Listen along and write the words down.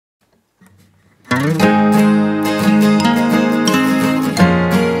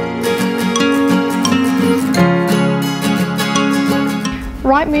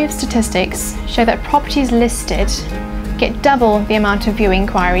Rightmove statistics show that properties listed get double the amount of viewing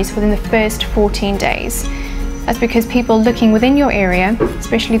inquiries within the first 14 days. That's because people looking within your area,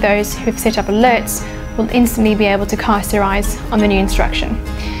 especially those who've set up alerts, will instantly be able to cast their eyes on the new instruction.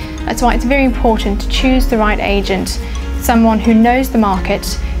 That's why it's very important to choose the right agent, someone who knows the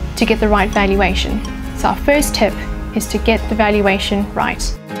market, to get the right valuation. So our first tip is to get the valuation right.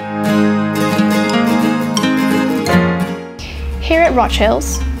 Here at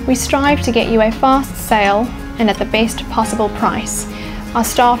Rochills, we strive to get you a fast sale and at the best possible price. Our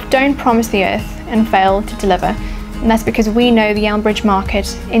staff don't promise the earth and fail to deliver, and that's because we know the Elmbridge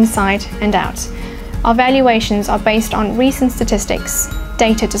market inside and out. Our valuations are based on recent statistics,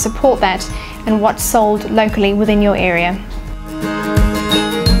 data to support that, and what's sold locally within your area.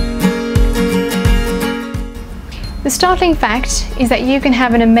 The startling fact is that you can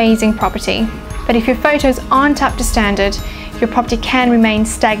have an amazing property, but if your photos aren't up to standard, your property can remain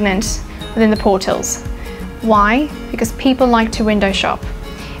stagnant within the portals. Why? Because people like to window shop.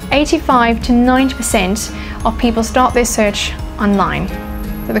 85 to 90% of people start their search online.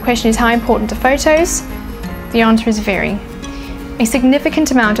 So the question is, how important are photos? The answer is very. A significant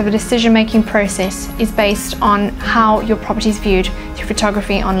amount of the decision-making process is based on how your property is viewed through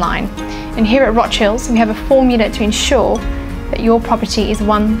photography online. And here at Rochills, we have a formula to ensure that your property is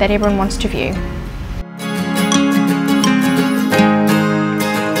one that everyone wants to view.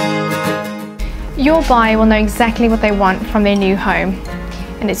 Your buyer will know exactly what they want from their new home,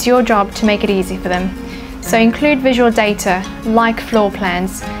 and it's your job to make it easy for them. So include visual data like floor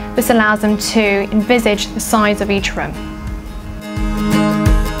plans. This allows them to envisage the size of each room.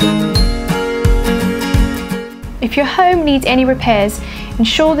 If your home needs any repairs,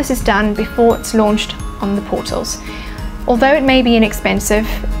 ensure this is done before it's launched on the portals. Although it may be inexpensive,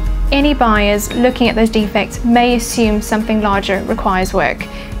 any buyers looking at those defects may assume something larger requires work,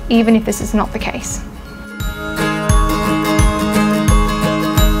 even if this is not the case.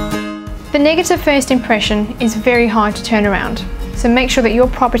 The negative first impression is very hard to turn around, so make sure that your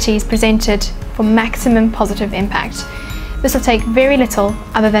property is presented for maximum positive impact. This will take very little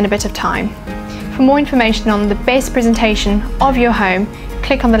other than a bit of time. For more information on the best presentation of your home,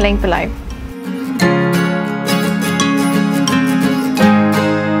 click on the link below.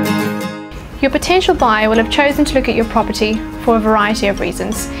 Your potential buyer will have chosen to look at your property for a variety of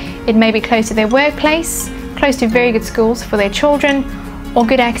reasons. It may be close to their workplace, close to very good schools for their children, or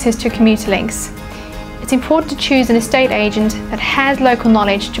good access to commuter links. It's important to choose an estate agent that has local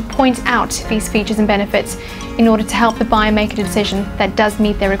knowledge to point out these features and benefits in order to help the buyer make a decision that does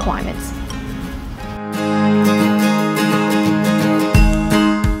meet their requirements.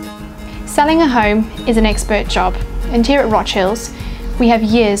 Selling a home is an expert job, and here at Rochills, we have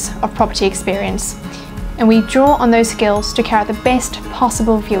years of property experience, and we draw on those skills to carry out the best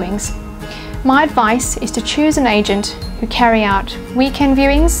possible viewings. My advice is to choose an agent who carry out weekend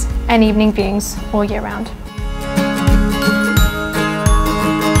viewings and evening viewings all year round.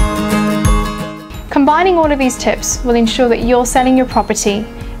 Combining all of these tips will ensure that you're selling your property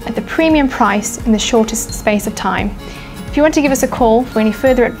at the premium price in the shortest space of time. If you want to give us a call for any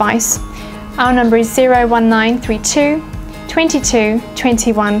further advice, our number is 01932 22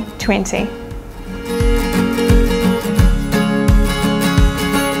 21 20.